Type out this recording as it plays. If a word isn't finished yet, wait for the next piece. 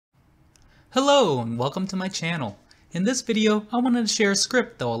Hello and welcome to my channel. In this video, I wanted to share a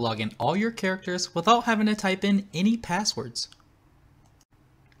script that will log in all your characters without having to type in any passwords.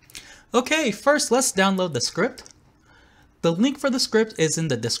 Okay, first let's download the script. The link for the script is in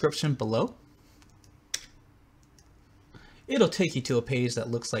the description below. It'll take you to a page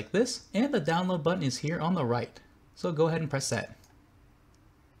that looks like this, and the download button is here on the right. So go ahead and press that.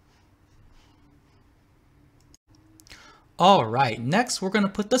 Alright, next we're going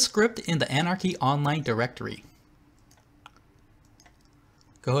to put the script in the Anarchy Online directory.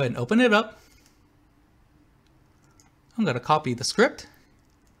 Go ahead and open it up. I'm going to copy the script.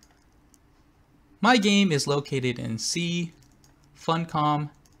 My game is located in C,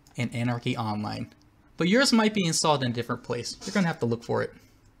 Funcom, and Anarchy Online. But yours might be installed in a different place. You're going to have to look for it.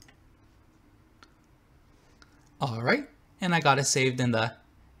 Alright, and I got it saved in the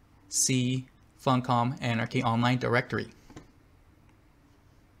C, Funcom, Anarchy Online directory.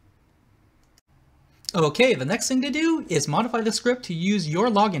 Okay, the next thing to do is modify the script to use your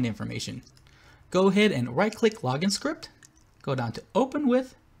login information. Go ahead and right-click Login Script, go down to Open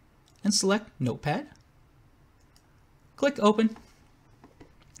With, and select Notepad. Click Open.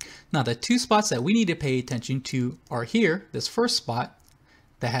 Now the two spots that we need to pay attention to are here, this first spot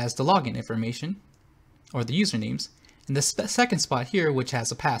that has the login information, or the usernames, and the second spot here which has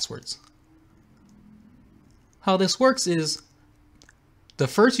the passwords. How this works is the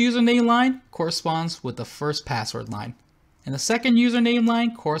first username line corresponds with the first password line, and the second username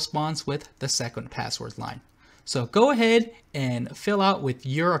line corresponds with the second password line. So go ahead and fill out with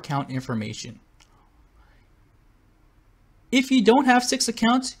your account information. If you don't have 6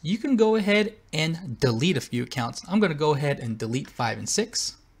 accounts, you can go ahead and delete a few accounts. I'm going to go ahead and delete 5 and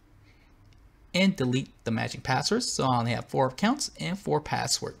 6 and delete the matching passwords. So I only have 4 accounts and 4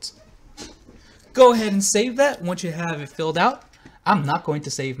 passwords. Go ahead and save that once you have it filled out. I'm not going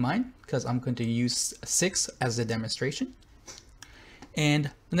to save mine because I'm going to use 6 as a demonstration. And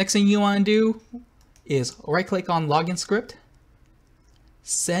the next thing you want to do is right click on Login Script,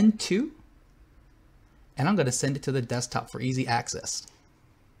 Send To, and I'm going to send it to the desktop for easy access.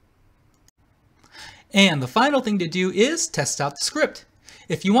 And the final thing to do is test out the script.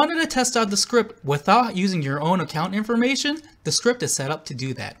 If you wanted to test out the script without using your own account information, the script is set up to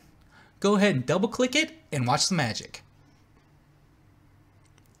do that. Go ahead and double click it and watch the magic.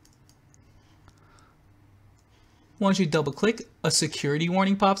 Once you double click, a security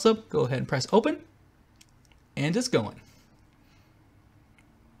warning pops up. Go ahead and press open, and it's going.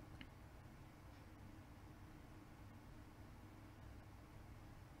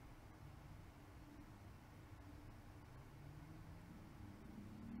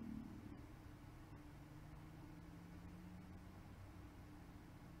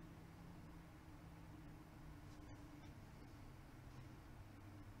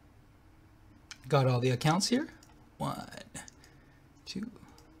 Got all the accounts here. 1, 2,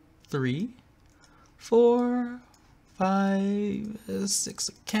 3, 4, 5, 6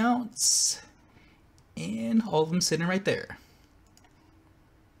 accounts, and all of them sitting right there.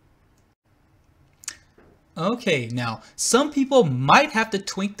 Okay, now some people might have to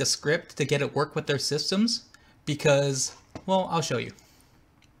tweak the script to get it work with their systems because, well, I'll show you.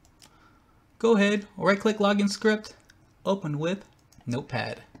 Go ahead, right-click Login Script, Open With,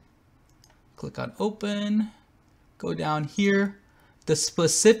 Notepad. Click on Open. Go down here. The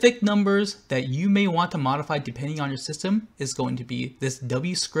specific numbers that you may want to modify depending on your system is going to be this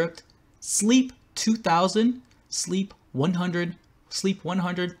W script, sleep 2000, sleep 100, sleep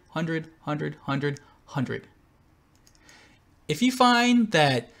 100, 100, 100, 100, 100. If you find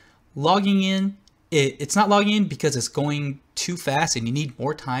that logging in, it's not logging in because it's going too fast and you need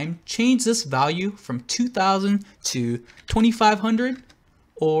more time, change this value from 2000 to 2500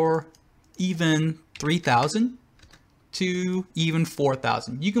 or even 3000. To even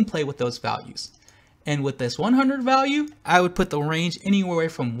 4,000. You can play with those values. And with this 100 value, I would put the range anywhere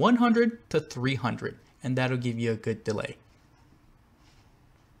from 100 to 300, and that'll give you a good delay.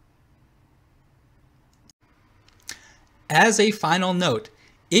 As a final note,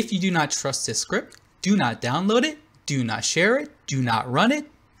 if you do not trust this script, do not download it, do not share it, do not run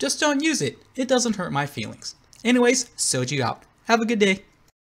it, just don't use it. It doesn't hurt my feelings. Anyways, Soju out. Have a good day.